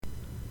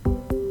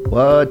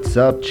What's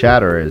up,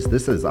 chatterers?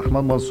 This is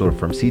Ahmad Mansour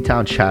from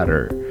Seatown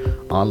Chatter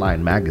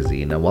Online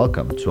Magazine, and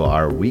welcome to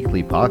our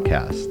weekly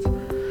podcast.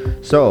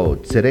 So,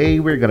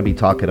 today we're going to be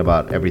talking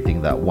about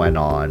everything that went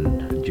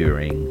on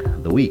during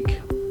the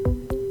week.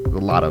 A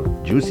lot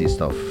of juicy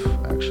stuff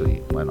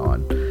actually went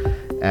on.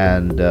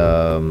 And,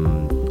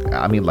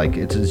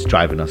 it's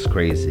driving us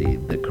crazy.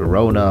 The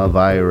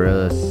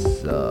coronavirus,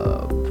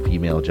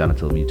 female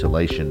genital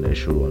mutilation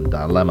issue and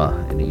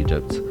dilemma in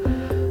Egypt.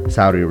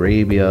 Saudi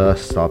Arabia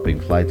stopping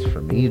flights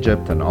from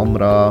Egypt and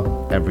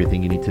Umrah,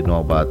 everything you need to know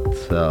about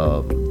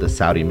the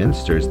Saudi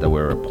ministers that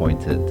were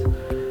appointed,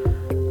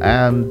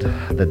 and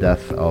the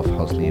death of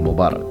Hosni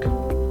Mubarak.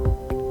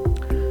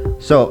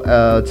 So,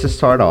 to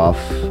start off,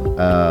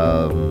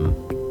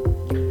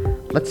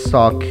 let's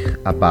talk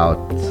about,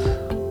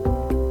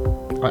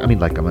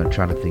 I'm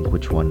trying to think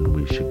which one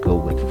we should go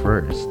with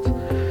first.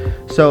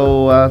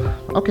 So,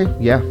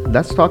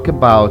 let's talk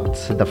about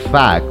the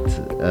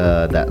fact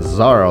that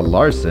Zara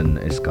Larsson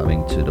is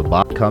coming to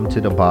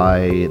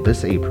Dubai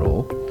this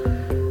April,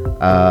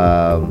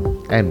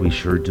 and we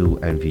sure do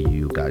envy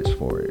you guys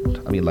for it.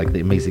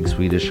 The amazing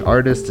Swedish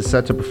artist is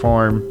set to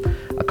perform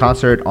a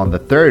concert on the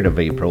 3rd of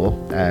April,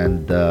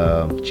 and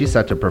she's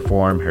set to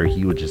perform her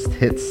hugest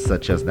hits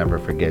such as Never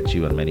Forget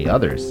You and many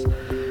others.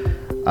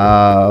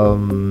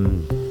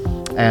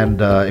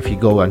 And if you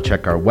go and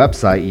check our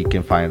website, you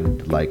can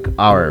find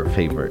our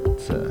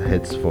favorite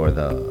hits for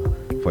the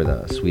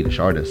Swedish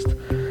artist.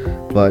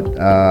 But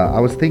I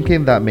was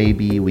thinking that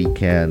maybe we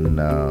can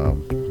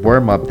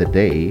warm up the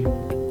day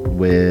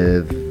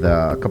with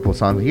a couple of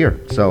songs here.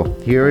 So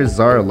here is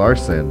Zara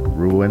Larsson,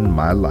 "Ruin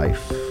My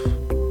Life."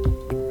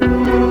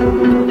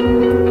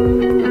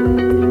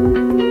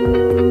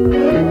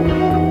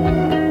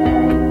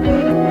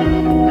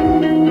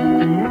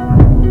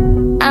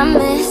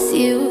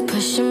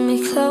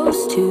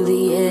 To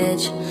the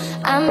edge,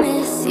 I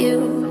miss you.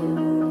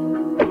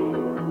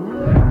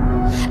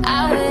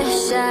 I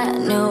wish I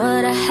knew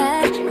what I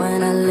had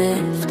when I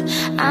left.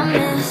 I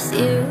miss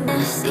you,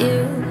 miss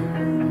you.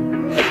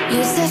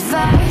 You set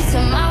fire to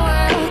my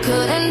world,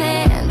 couldn't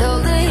handle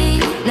the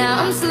heat.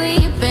 Now I'm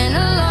sleeping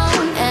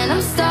alone and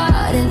I'm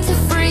starting to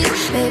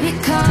freeze. Baby,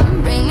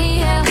 come bring me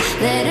hell,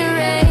 let it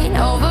rain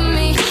over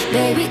me.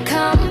 Baby,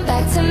 come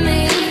back to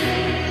me.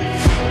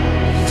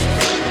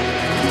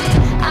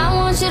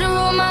 You to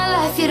rule my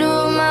life, you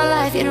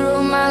to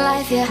rule my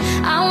life, yeah.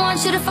 I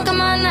want you to fuck up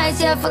my nights,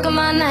 yeah, fuck up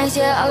my nights,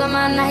 yeah, all of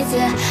my nights,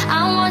 yeah.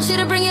 I want you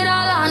to bring it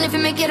all on. If you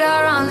make it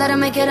all wrong, let it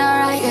make it all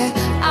right, yeah.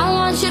 I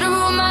want you to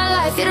rule my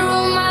life, you to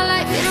rule my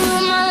life, you to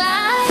rule my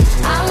life.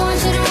 I want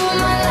you to rule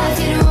my life,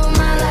 you to rule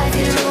my life,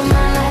 you to rule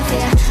my life,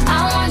 yeah.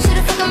 I want you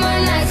to fuck up my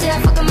nights,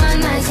 yeah, fuck up my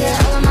nights, yeah,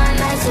 all of my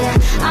nights, yeah.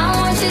 I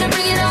want you to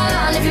bring it all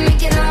on. If you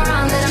make it all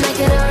wrong, let it make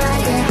it all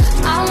right, yeah.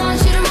 I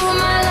want you to rule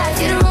my life,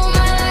 you to rule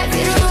my life,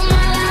 you to rule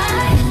my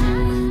life.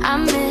 I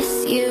miss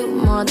you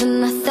more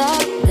than I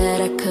thought that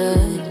I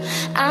could.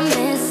 I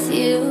miss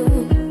you.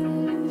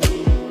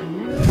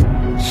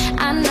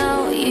 I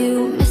know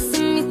you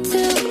missing me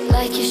too,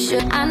 like you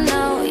should. I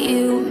know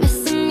you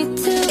missing me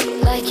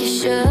too, like you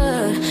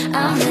should.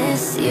 I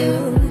miss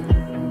you.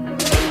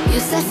 You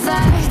set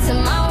fire to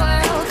my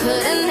world,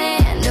 couldn't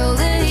handle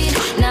the heat.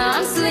 Now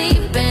I'm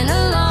sleeping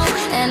alone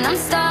and I'm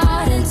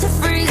starting to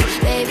freeze.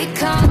 Baby,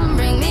 come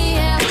bring me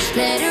hell,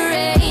 let it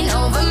rain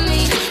over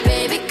me.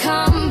 Baby,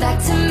 come back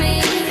to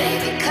me.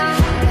 Baby,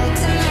 come back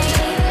to me.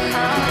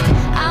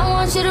 I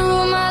want you to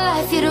rule my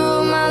life, you to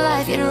rule my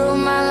life, you to rule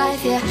my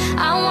life, yeah.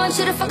 I want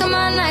you to fuck up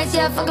my nights,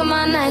 yeah, fuck up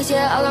my nights,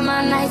 yeah, all of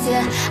my nights,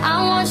 yeah.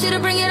 I want you to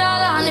bring it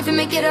all on. If you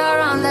make it all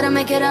wrong, let it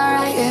make it all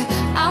right, yeah.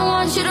 I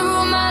want you to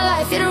rule my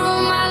life, you to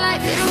rule my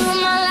life, you to rule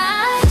my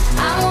life.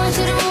 I want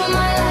you to rule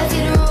my life,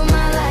 you to rule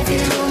my life, you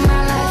to rule my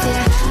life,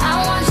 yeah. I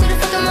want you to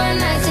fuck up my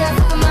nights, yeah,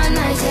 fuck up my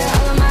nights, yeah,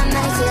 all of my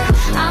nights, yeah.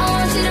 I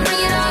want you to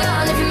bring it all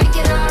on. If you make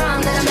it all wrong,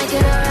 let it make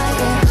it all right,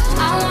 yeah.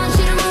 I want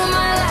you to rule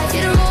my life,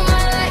 you to rule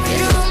my life, you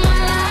to rule my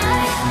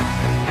life.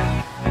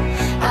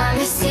 I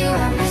miss you,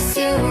 I miss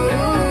you.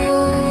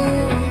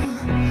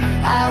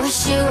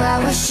 I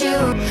wish you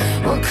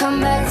will come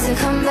back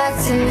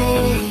to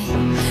me.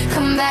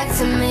 Come back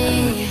to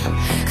me,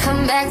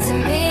 come back to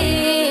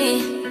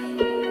me.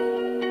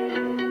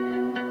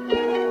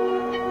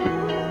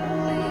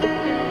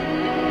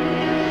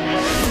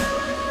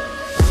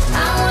 I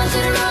want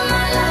you to rule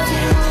my life, you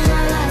to rule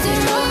my life, you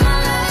to rule my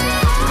life, yeah.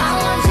 I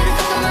want you to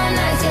fuck up my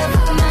nights, yeah,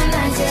 fuck up my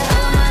nights, yeah,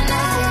 all of my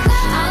nights,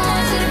 yeah. I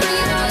want you to bring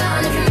it all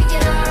on. If you make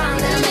it all wrong,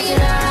 then make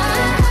it all right,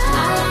 yeah.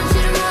 I want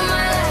you to rule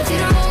my life, you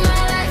to rule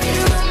my life, you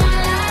to rule my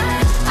life.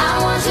 I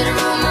want you to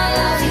rule my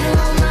life, you to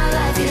rule my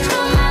life, you to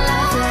rule my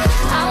life, yeah.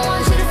 I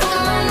want you to fuck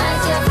up my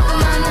nights, yeah, fuck up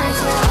my nights,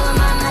 yeah, all of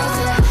my nights,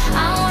 yeah.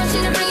 I want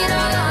you to bring it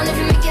all on. If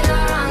you make it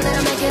all wrong, then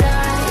make it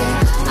all right, yeah.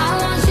 I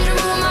want you to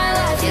rule my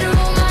life, you to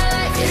rule my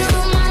life, you to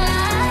rule my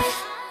life.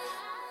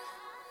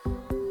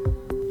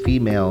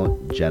 Female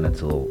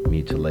genital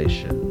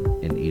mutilation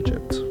in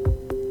Egypt.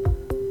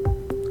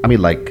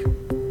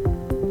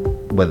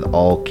 With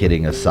all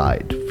kidding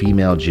aside,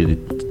 female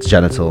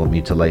genital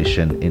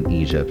mutilation in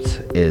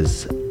Egypt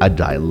is a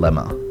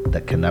dilemma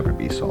that can never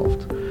be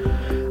solved.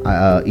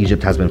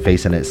 Egypt has been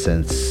facing it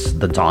since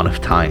the dawn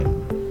of time.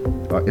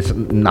 It's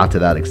not to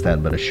that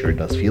extent, but it sure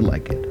does feel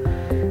like it.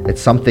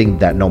 It's something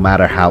that no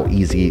matter how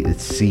easy it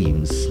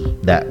seems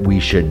that we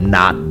should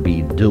not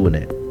be doing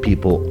it,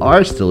 people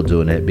are still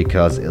doing it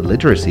because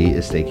illiteracy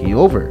is taking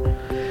over.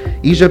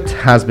 Egypt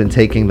has been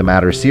taking the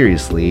matter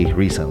seriously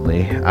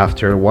recently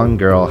after one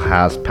girl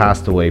has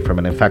passed away from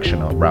an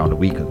infection around a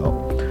week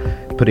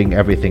ago. Putting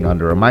everything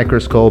under a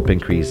microscope,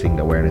 increasing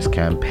awareness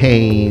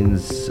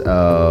campaigns,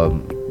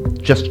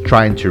 just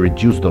trying to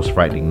reduce those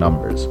frightening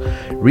numbers.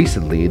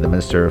 Recently, the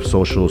Minister of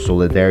Social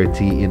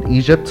Solidarity in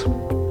Egypt,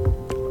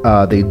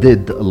 they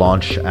did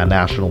launch a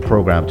national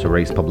program to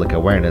raise public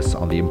awareness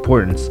on the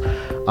importance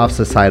of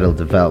societal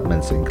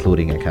developments,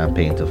 including a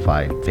campaign to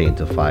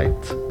fight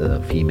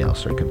female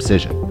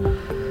circumcision.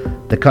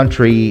 The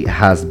country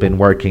has been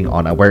working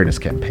on awareness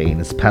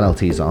campaigns,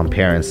 penalties on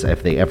parents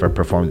if they ever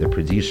perform the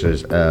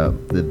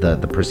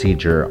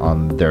procedure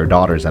on their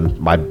daughters,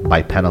 and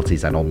by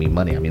penalties I don't mean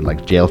money, I mean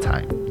like jail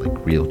time,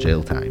 like real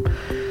jail time.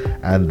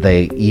 And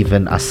they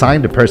even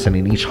assigned a person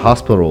in each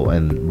hospital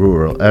in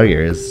rural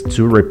areas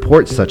to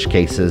report such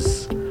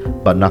cases,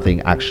 but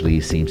nothing actually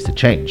seems to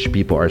change.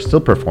 People are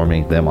still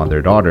performing them on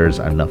their daughters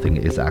and nothing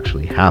is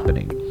actually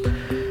happening.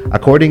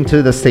 According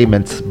to the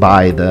statement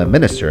by the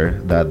minister,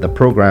 that the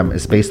program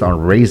is based on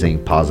raising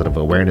positive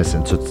awareness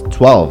into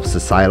 12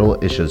 societal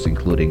issues,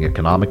 including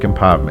economic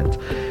empowerment,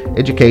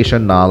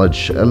 education,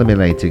 knowledge,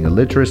 eliminating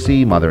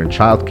illiteracy, mother and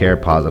child care,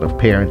 positive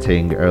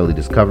parenting, early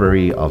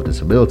discovery of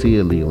disability,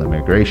 illegal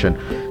immigration.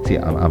 See,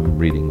 I'm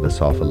reading this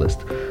off a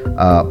list.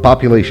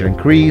 Population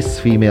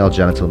increase, female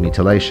genital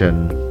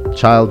mutilation,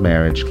 child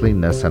marriage,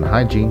 cleanliness and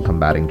hygiene,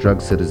 combating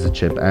drug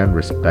citizenship, and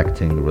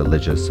respecting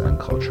religious and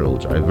cultural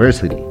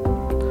diversity.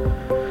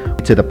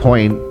 To the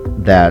point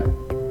that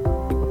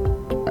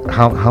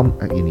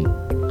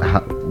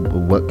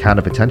what kind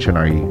of attention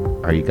are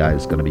you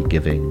guys going to be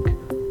giving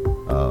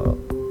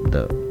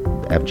the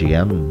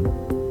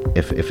FGM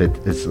if it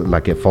is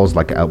like it falls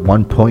like at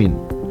one point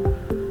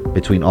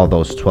between all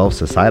those 12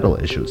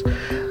 societal issues?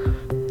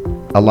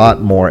 A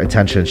lot more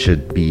attention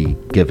should be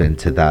given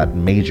to that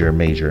major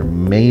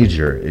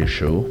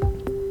issue.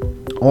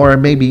 Or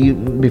maybe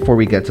before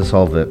we get to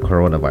solve it,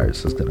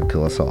 coronavirus is going to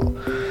kill us all.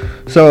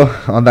 So,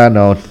 on that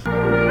note,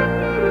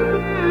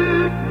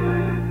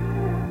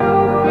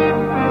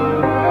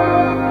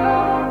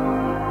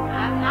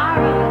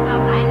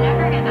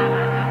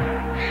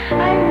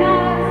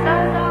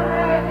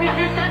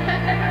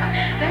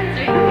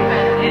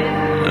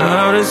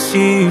 love to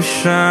see you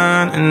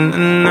shine in the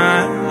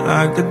night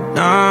like a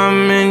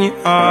diamond in your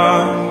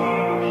eye.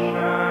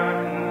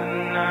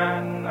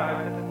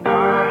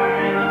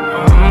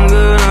 I'm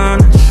good on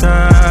the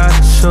side,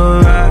 it's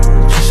alright.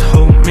 Just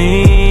hold me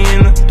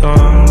in the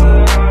dark.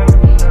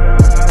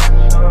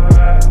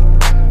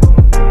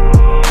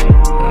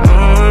 No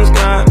one's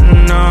got to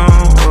know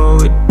what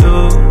we do.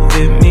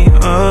 Hit me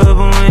up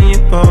when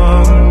you're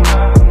bored.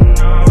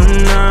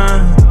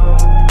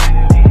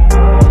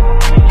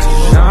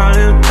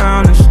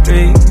 Down the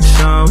street,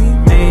 it's all we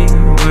need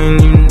when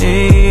you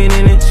need,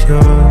 and it's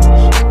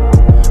yours.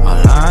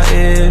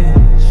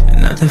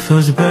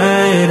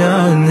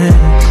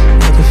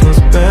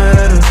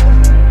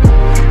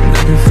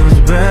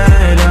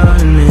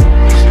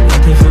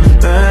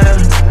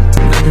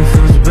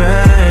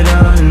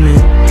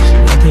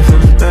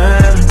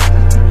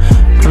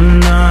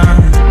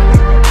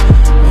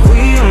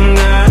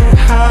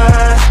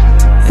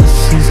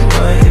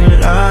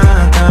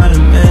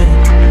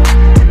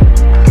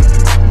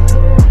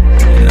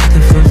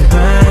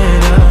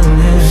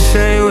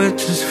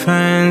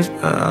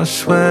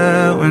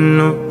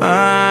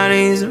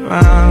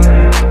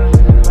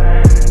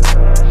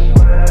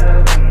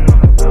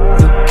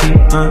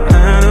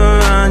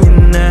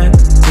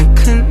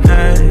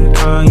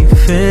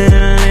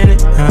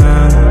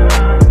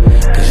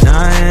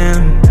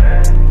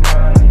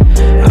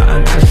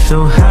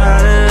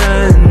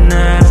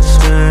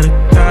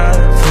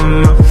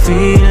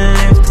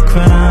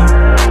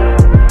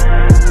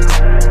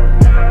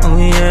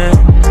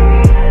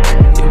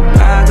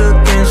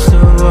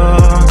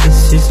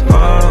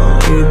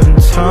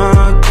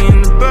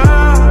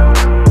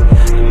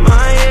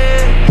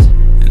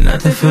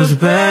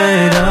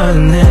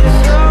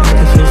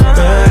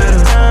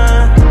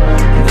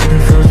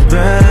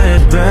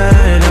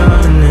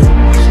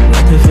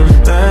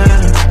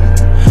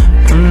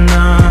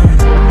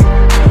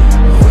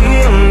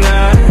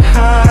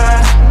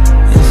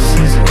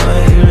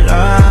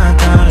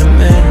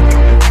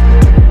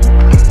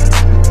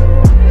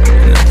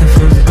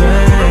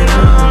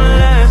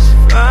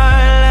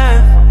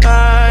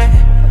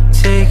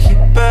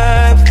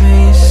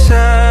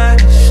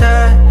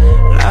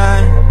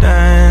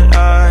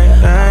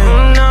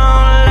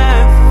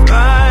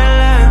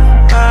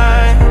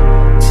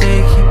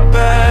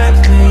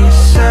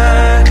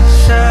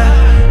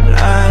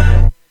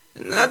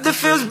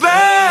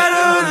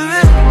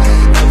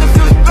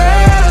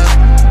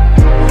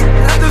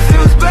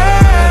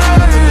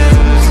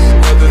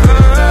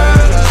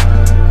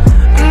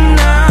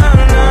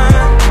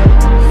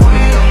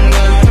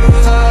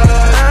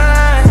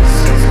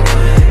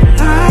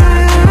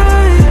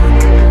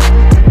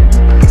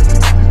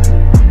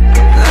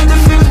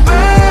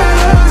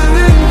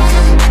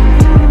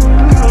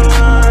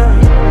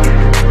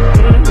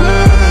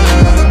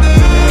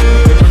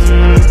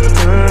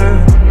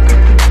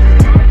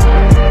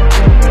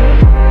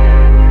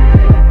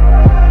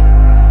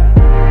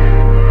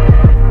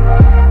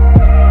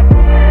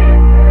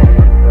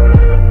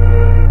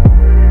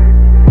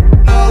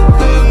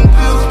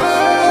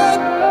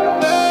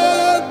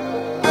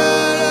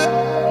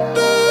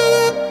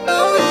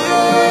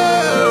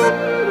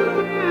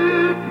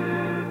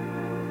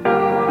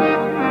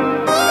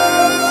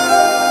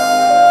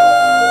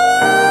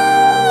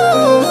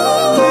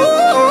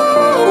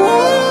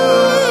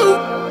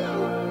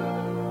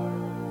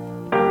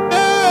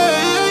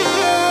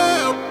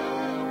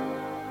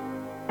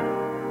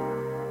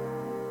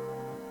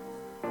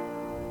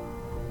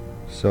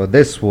 So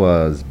this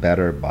was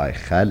Better by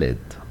Khalid.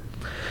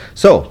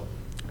 So,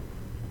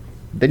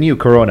 the new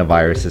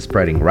coronavirus is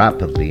spreading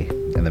rapidly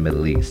in the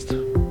Middle East,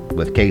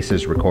 with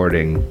cases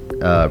recorded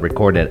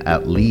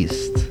at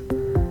least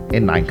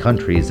in 9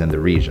 countries in the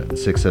region.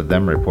 6 of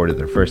them reported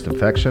their first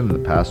infection in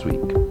the past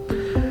week.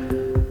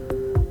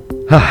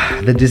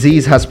 The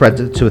disease has spread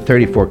to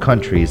 34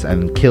 countries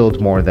and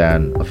killed more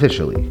than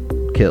official.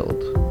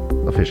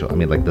 I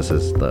mean, like, this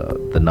is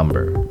the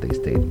number they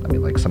state. I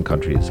mean, like, some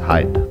countries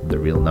hide the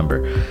real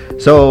number.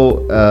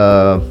 So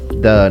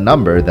the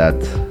number that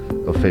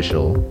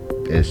official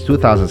is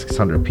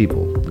 2,600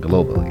 people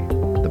globally.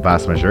 The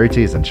vast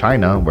majority is in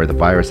China, where the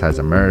virus has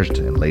emerged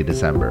in late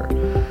December.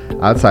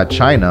 Outside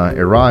China,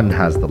 Iran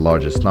has the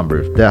largest number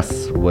of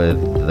deaths, with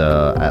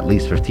at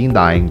least 15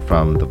 dying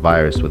from the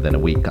virus within a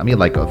week. I mean,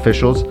 like,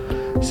 officials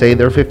say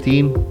they're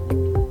 15.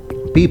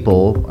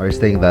 People are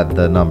saying that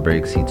the number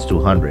exceeds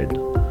 200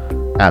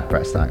 at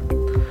press time.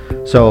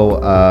 So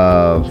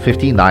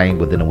 15 dying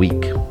within a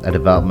week, a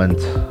development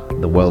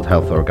the World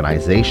Health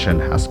Organization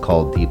has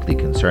called deeply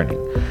concerning.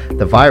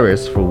 The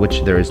virus, for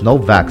which there is no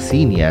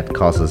vaccine yet,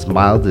 causes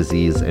mild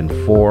disease in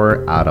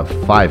 4 out of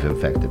 5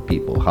 infected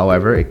people.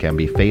 However, it can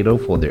be fatal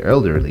for the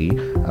elderly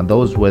and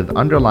those with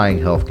underlying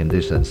health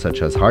conditions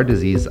such as heart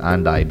disease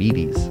and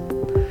diabetes.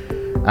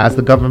 As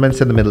the governments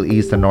in the Middle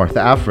East and North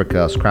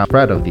Africa scramble the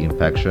spread of the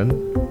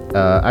infection,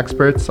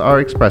 experts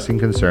are expressing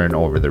concern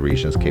over the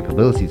region's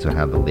capability to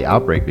handle the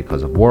outbreak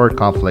because of war,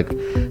 conflict,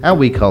 and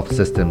weak health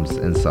systems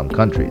in some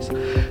countries.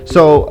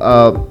 So,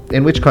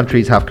 in which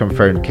countries have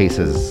confirmed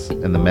cases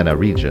in the MENA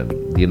region?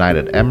 The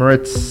United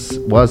Emirates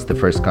was the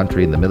first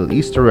country in the Middle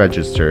East to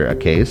register a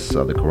case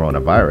of the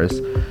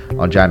coronavirus.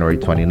 On January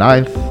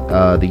 29th,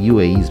 the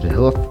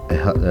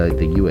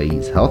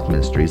UAE's health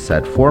ministry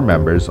said 4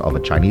 members of a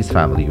Chinese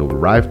family who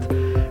arrived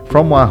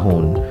from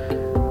Wuhan,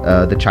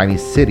 the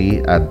Chinese city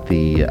at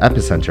the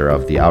epicenter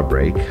of the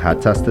outbreak,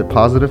 had tested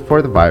positive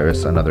for the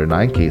virus. Another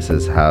 9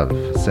 cases have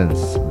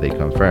since been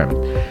confirmed.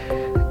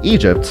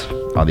 Egypt,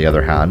 on the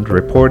other hand,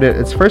 reported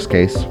its first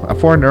case, a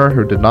foreigner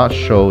who did not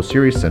show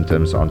serious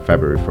symptoms on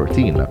February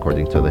 14,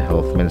 according to the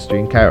health ministry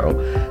in Cairo.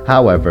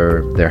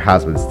 However, there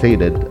has been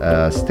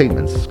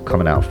statements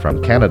coming out from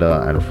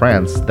Canada and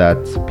France that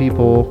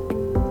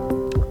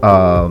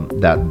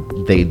that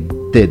they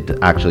did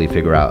actually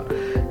figure out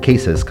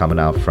cases coming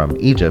out from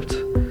Egypt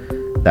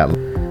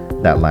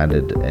that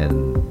landed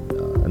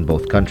in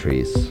both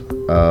countries.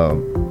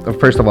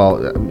 First of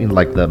all, I mean,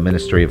 like, the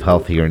Ministry of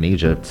Health here in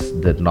Egypt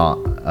did not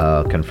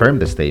confirm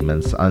the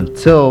statements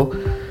until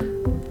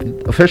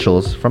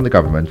officials from the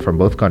government from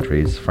both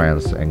countries,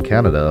 France and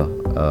Canada,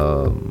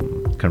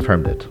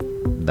 confirmed it,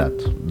 that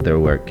there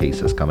were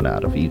cases coming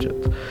out of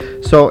Egypt.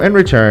 So in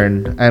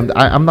return, and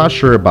I'm not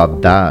sure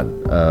about that,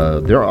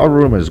 there are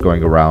rumors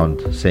going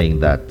around saying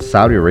that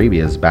Saudi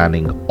Arabia is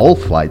banning all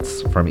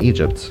flights from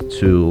Egypt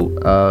to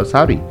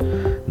Saudi,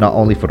 not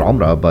only for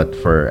Umrah but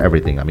for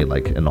everything. I mean,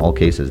 like, in all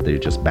cases they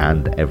just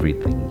banned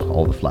everything,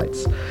 all the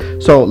flights.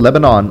 So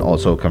Lebanon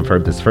also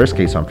confirmed its first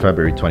case on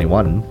February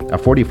 21, a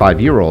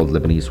 45-year-old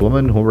Lebanese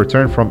woman who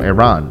returned from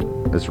Iran.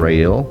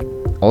 Israel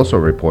also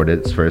reported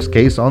its first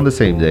case on the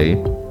same day.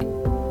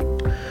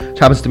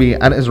 Happens to be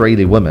an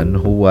Israeli woman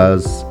who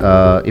was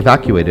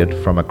evacuated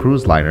from a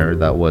cruise liner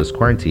that was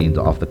quarantined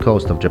off the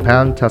coast of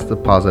Japan,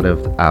 tested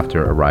positive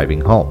after arriving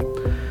home.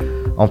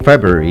 On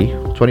February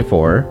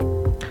 24,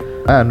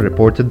 and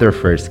reported their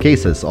first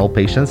cases. All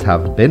patients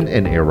have been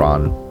in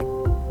Iran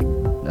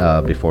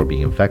before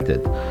being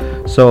infected.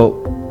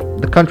 So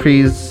the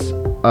countries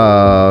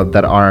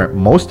that are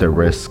most at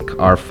risk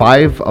are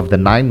 5 of the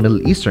 9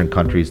 Middle Eastern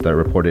countries that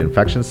reported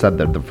infections said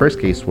that the first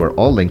case were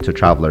all linked to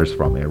travelers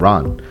from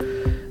Iran.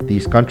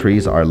 These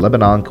countries are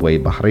Lebanon,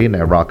 Kuwait, Bahrain,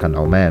 Iraq, and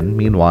Oman.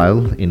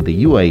 Meanwhile, in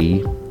the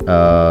UAE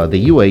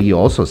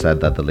also said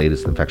that the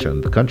latest infection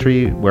in the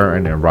country were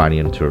an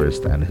Iranian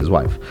tourist and his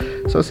wife.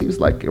 So it seems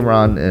like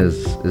Iran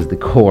is the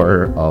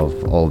core of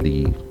all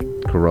the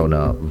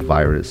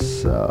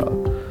coronavirus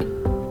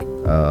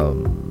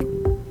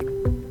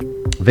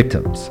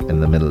victims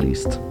in the Middle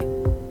East.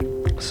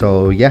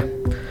 So yeah,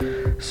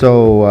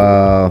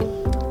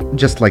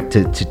 just like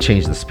to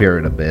change the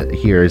spirit a bit,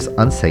 here's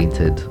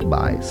Unsainted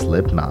by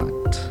Slipknot.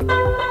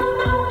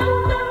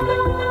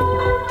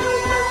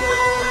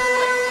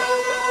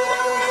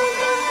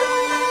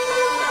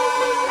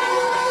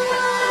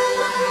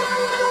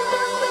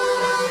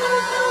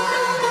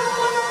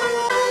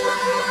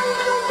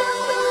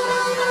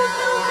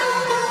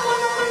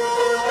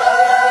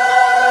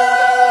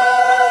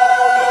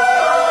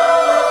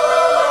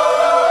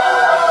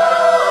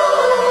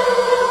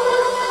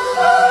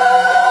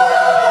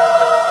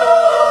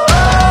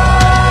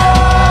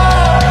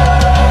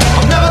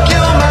 Never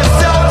kill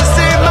myself to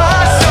save my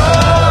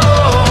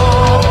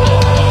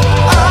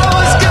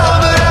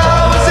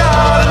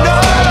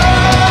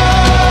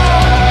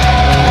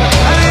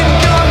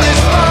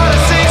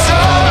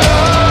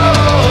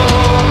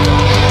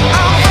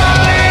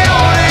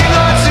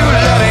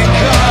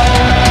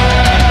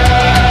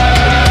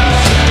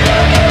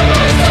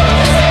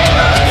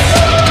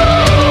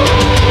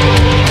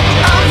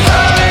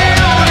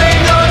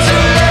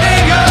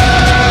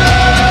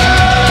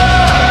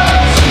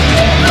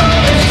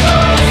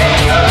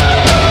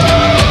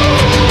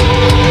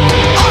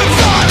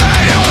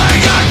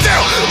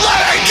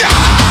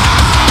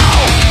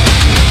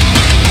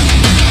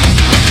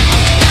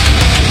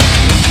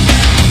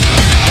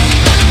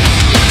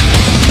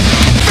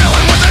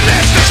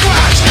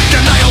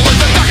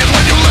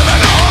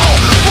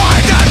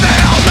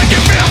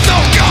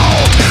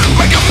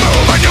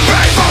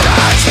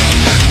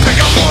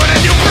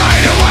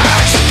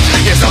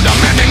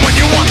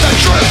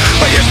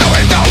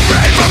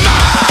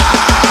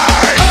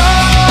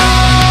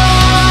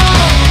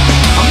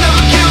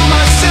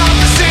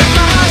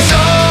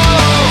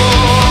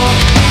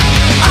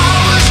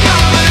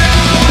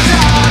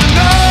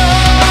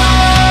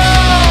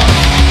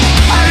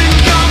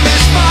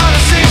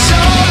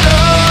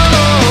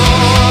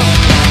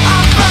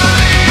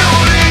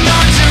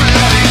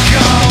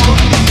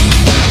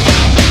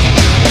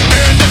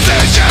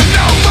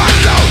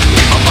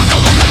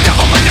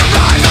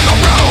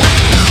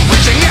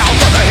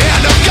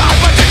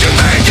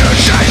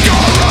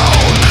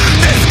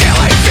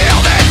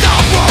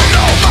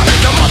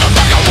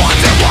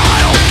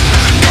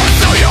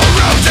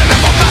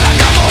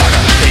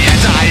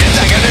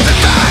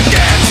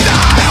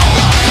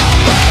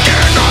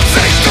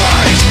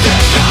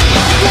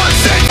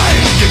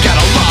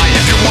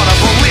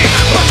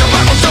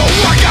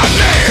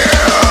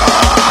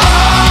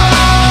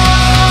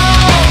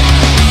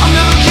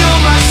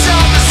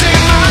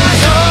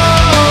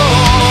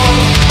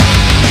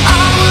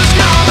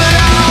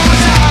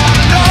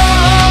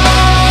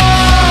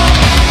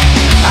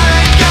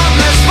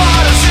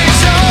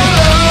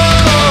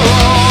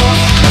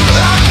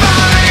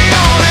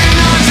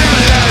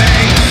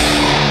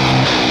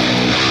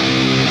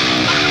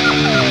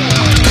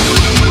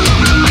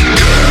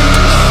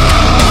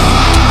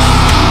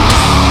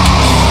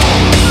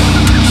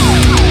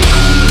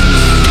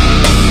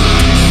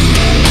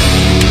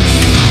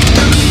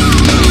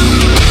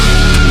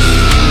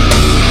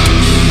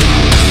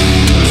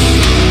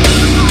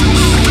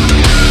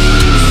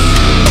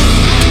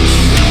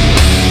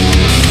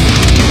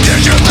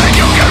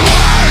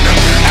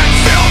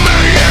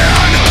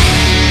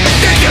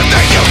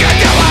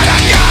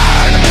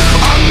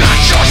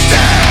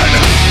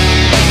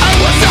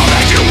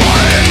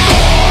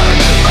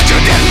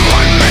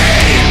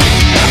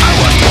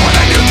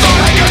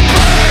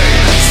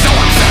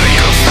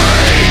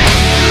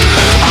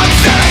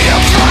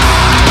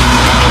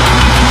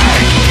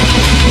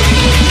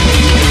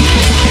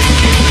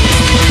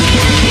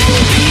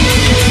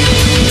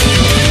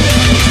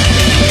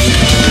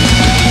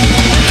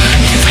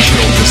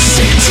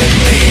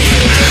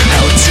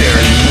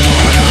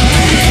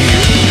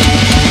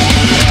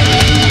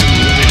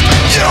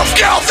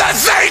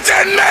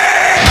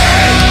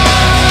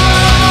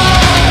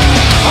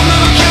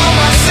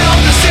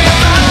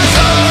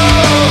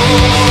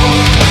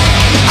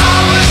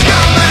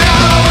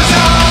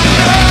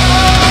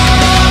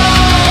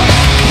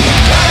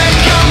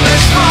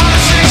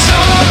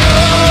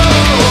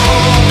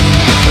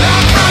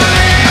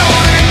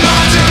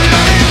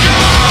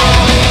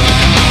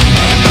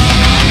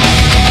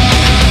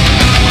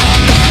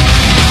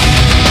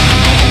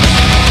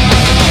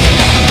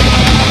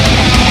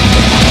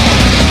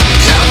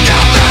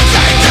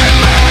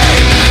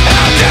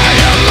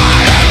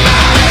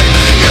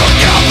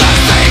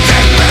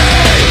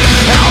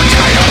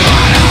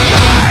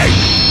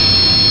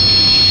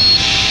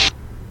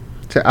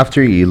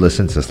after you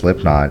listen to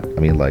Slipknot, I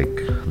mean, like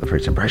the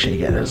first impression you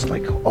get is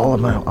like,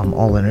 I'm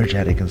all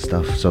energetic and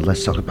stuff. So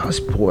let's talk about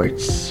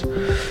sports.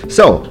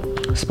 So,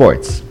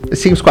 sports. It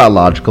seems quite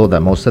logical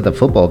that most of the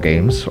football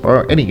games,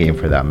 or any game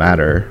for that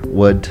matter,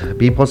 would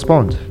be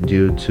postponed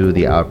due to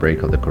the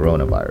outbreak of the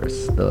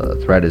coronavirus. The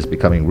threat is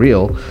becoming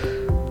real,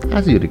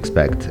 as you'd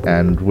expect,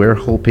 and we're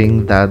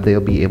hoping that they'll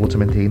be able to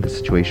maintain the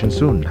situation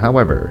soon.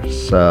 However,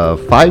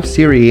 5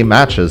 Serie A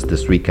matches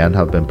this weekend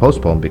have been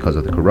postponed because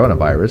of the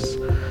coronavirus,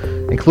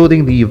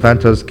 including the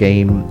Juventus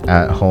game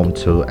at home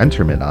to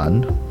Inter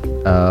Milan.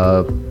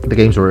 The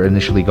games were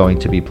initially going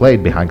to be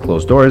played behind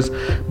closed doors,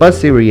 but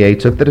Serie A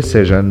took the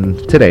decision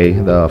today,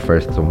 the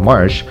 1st of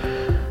March,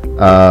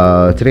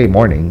 today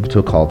morning,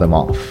 to call them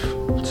off.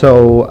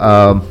 So,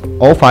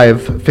 all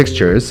 5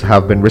 fixtures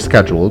have been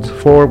rescheduled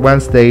for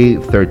Wednesday,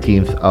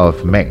 13th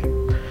of May.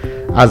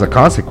 As a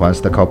consequence,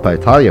 the Coppa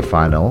Italia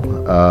final,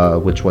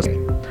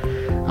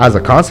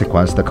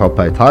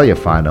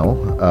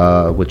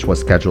 which was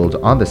scheduled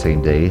on the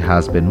same day,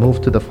 has been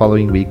moved to the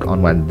following week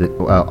on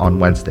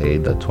Wednesday,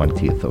 the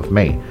 20th of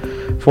May,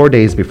 4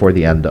 days before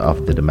the end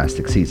of the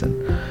domestic season.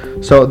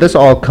 So this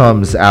all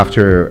comes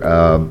after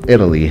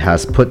Italy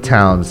has put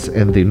towns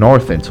in the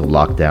north into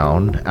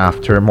lockdown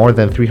after more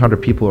than 300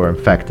 people are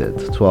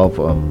infected, 12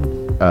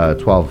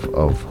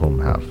 of whom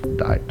have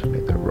died. May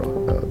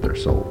their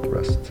soul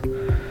rest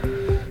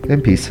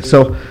in peace.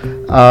 So,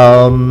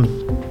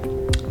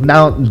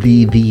 now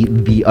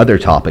the other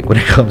topic when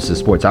it comes to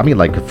sports, I mean,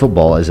 like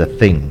football is the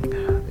thing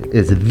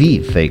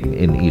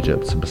in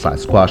Egypt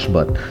besides squash,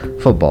 but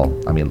football,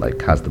 I mean,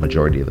 like, has the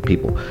majority of the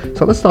people.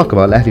 So let's talk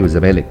about Al Ahly with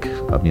Zamalek.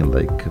 I mean,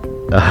 like,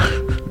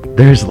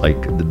 there's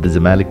like the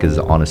Zamalek is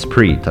on a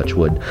spree, touch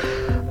wood.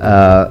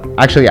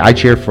 Actually, I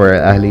cheer for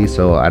Ahly,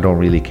 so I don't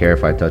really care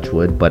if I touch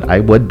wood, but I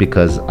would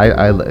because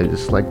I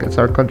it's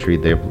our country.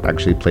 They've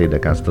actually played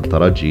against the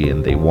Taraji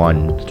and they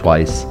won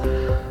twice.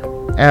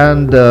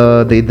 And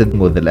they did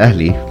with Al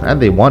Ahly,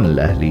 and they won Al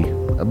Ahly,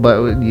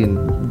 but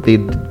they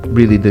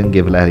really didn't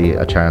give Al Ahly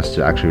a chance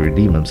to actually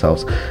redeem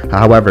themselves.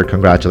 However,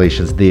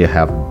 congratulations, they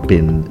have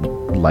been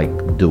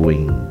like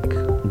doing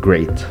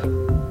great.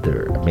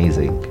 They're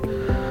amazing.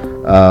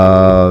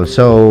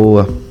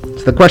 So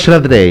the question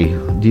of the day: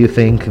 do you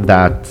think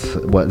that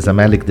what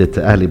Zamalek did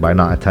to Ahly by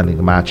not attending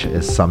the match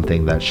is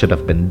something that should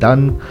have been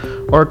done,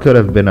 or could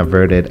have been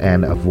averted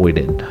and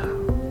avoided?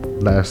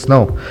 Let us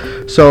know.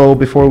 So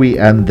before we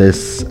end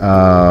this,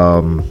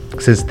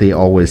 since they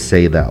always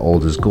say that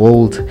old is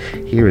gold,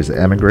 here is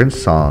Immigrant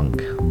Song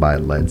by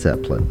Led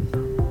Zeppelin.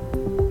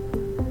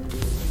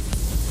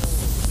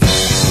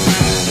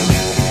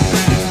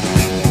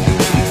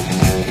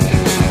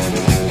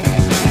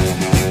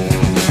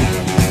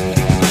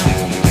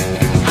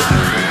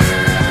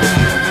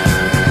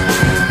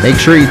 Make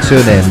sure you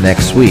tune in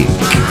next week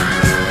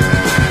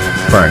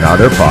for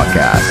another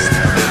podcast.